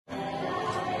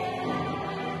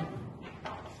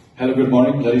Hello, good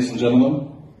morning, ladies and gentlemen.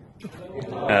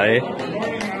 Hi.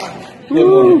 Good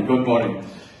morning, good morning.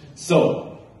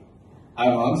 So,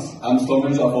 I'm Hans. I'm store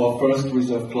manager of our first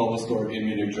Reserve Global store in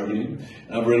Munich, Germany.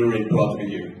 And I'm really proud to be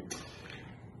here.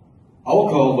 Our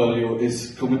core value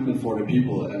is commitment for the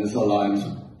people and is aligned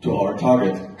to our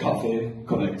target, Coffee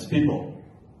Connects People.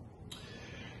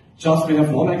 Just we have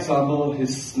one example,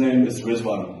 his name is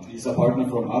Rizwan. He's a partner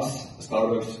from us,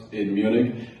 Starbucks in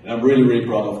Munich, and I'm really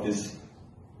proud of this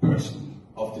person,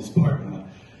 of this partner.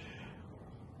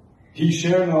 He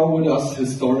shared now with us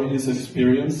his story, his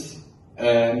experience,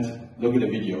 and look at the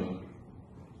video.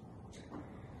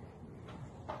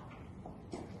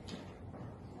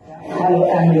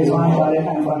 Hello, I'm Rizwan Khalid.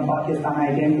 I'm from Pakistan.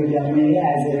 I came to Germany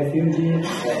as a refugee.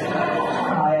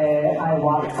 I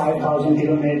walked 5,000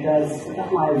 kilometers.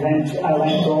 I went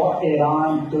to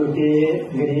Iran, Turkey,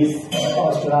 Greece,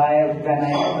 Australia. When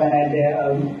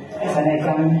I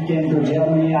came to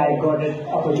Germany, I got an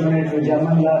opportunity to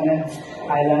German learning.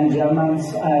 I learned German.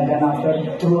 Then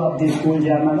after throughout the school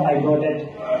German, I got it.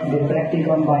 The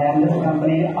practicum by another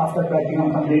company. After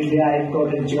practicum completely, I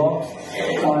got a job.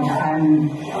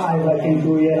 And I working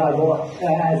 2 years ago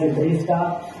as a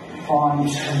barista.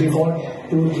 Before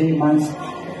 2-3 months,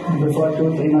 I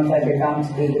became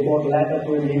the report letter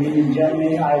to living in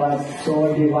Germany. I was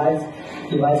so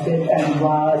devastated and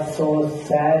was so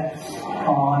sad.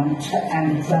 And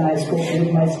when I spoke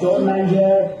with my store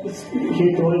manager,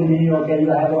 he told me, okay, you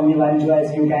have only one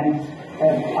choice, you can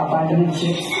have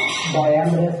apprenticeships by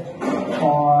Emirates,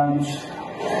 and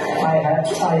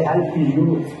I help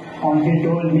you. And he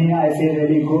told me I feel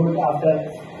really good after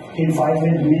he fight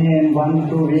with me in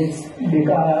 1-2 weeks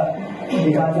because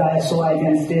I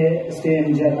can stay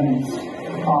in Germany.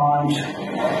 And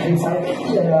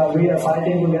we are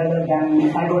fighting together.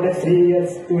 Then I got 3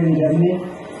 years in Germany.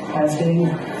 I staying,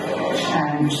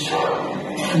 and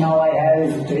now I have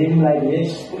a dream like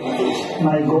this.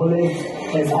 My goal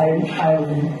is I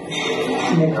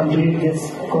will complete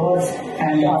this course,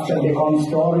 and after become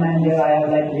store manager, I have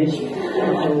like wish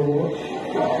to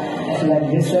like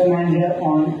this store manager.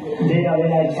 On day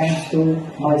away, I thanks to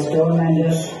my store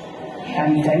manager,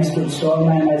 and thanks to my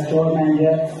store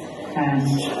manager, and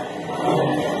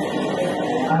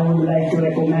I would like to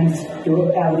recommend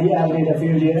to every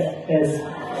refugee is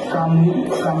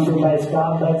come to my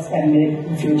Starbucks and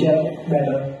make future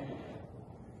better.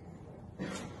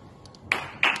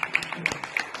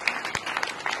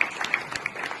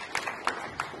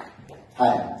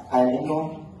 Hi, I'm Ingo.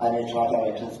 I'm HR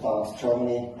Director of Starbucks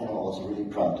Germany, and I'm also really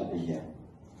proud to be here.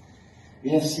 We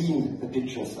have seen the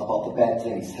pictures about the bad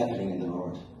things happening in the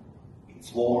world.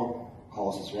 It's war,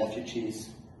 causes refugees,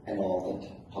 and all the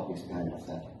topics behind of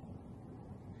that.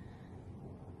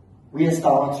 We as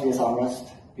Starbucks, we as Amrest,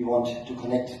 we want to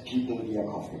connect people via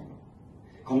coffee.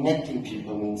 Connecting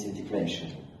people means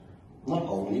integration. Not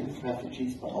only with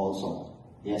refugees, but also,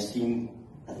 we have seen,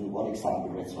 as in one example,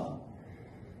 Rizwan.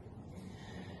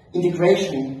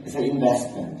 Integration is an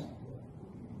investment.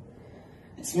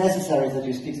 It's necessary that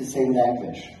you speak the same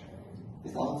language.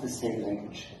 Without the same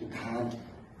language, you can't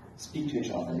speak to each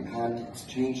other, you can't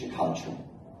exchange a culture.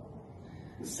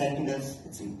 The second is,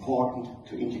 it's important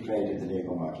to integrate in the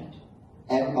labor market.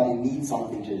 Everybody needs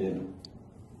something to do.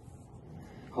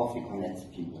 Coffee connects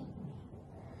people.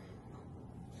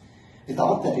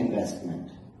 Without that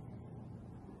investment,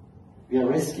 we are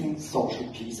risking social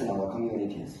peace in our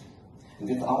communities. And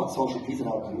without social peace in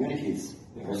our communities,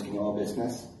 we are risking our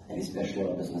business, and especially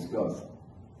our business growth.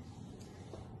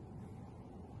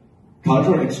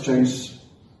 Cultural exchange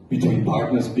between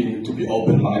partners being to be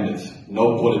open-minded,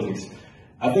 no politics.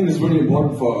 I think it's really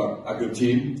important for a good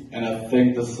team, and I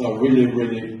think this is a really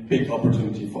big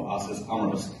opportunity for us as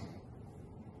Amrest.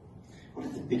 What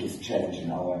is the biggest challenge in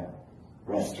our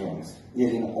restaurants,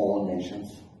 nearly in all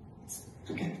nations? It's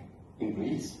to get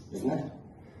employees, isn't it?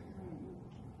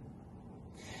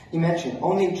 Imagine,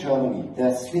 only in Germany, there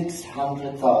are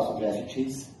 600,000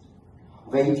 refugees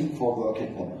waiting for work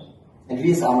and permit. And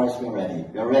we as Amrest, we are ready.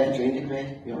 We are ready to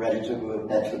integrate, we are ready to do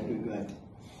that should be good.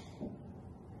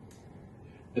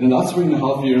 In the last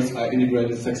 3.5 years, I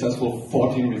integrated successful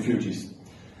 14 refugees.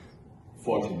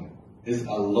 14 is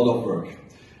a lot of work.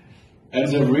 And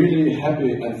they're really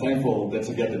happy and thankful that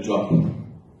they get the job.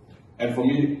 And for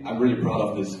me, I'm really proud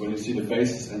of this, when you see the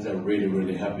faces and they're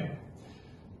really happy.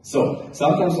 So,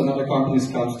 sometimes another companies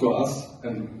comes to us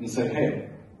and say,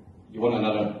 hey, you want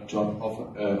another job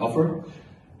offer?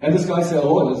 And this guy say,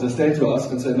 oh, they stay to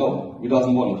us and say, no, we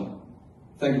doesn't want it.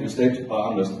 Thank you, we stay to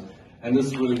Amrest. And this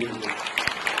is really good.